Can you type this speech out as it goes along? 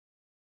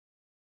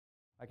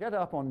I get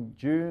up on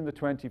June the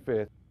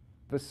 25th.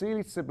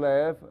 Vasily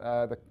Tsyblev,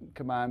 the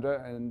commander,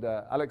 and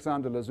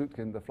Alexander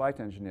Lazutkin, the flight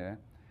engineer,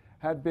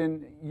 had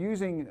been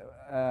using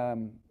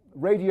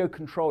radio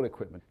control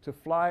equipment to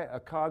fly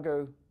a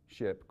cargo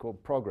ship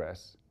called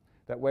Progress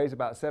that weighs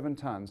about 7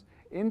 tons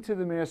into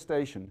the Mir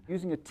station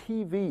using a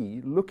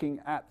TV looking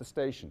at the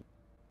station.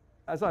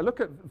 As I look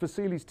at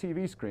Vasily's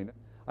TV screen,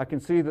 I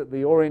can see that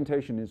the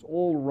orientation is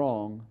all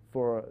wrong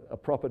for a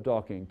proper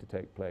docking to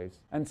take place.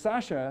 And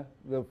Sasha,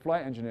 the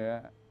flight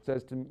engineer,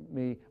 says to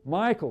me,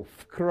 "Michael,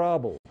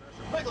 karable."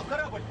 Michael,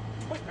 karable.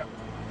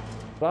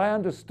 But I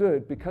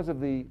understood, because of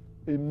the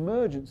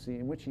emergency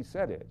in which he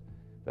said it,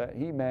 that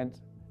he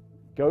meant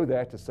go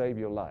there to save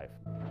your life.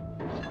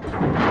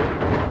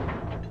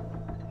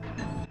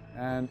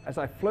 And as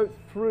I float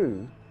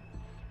through,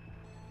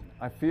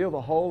 I feel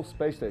the whole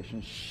space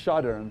station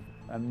shudder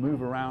and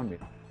move around me.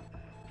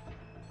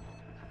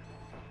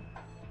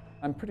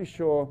 I'm pretty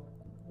sure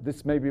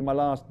this may be my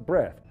last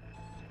breath.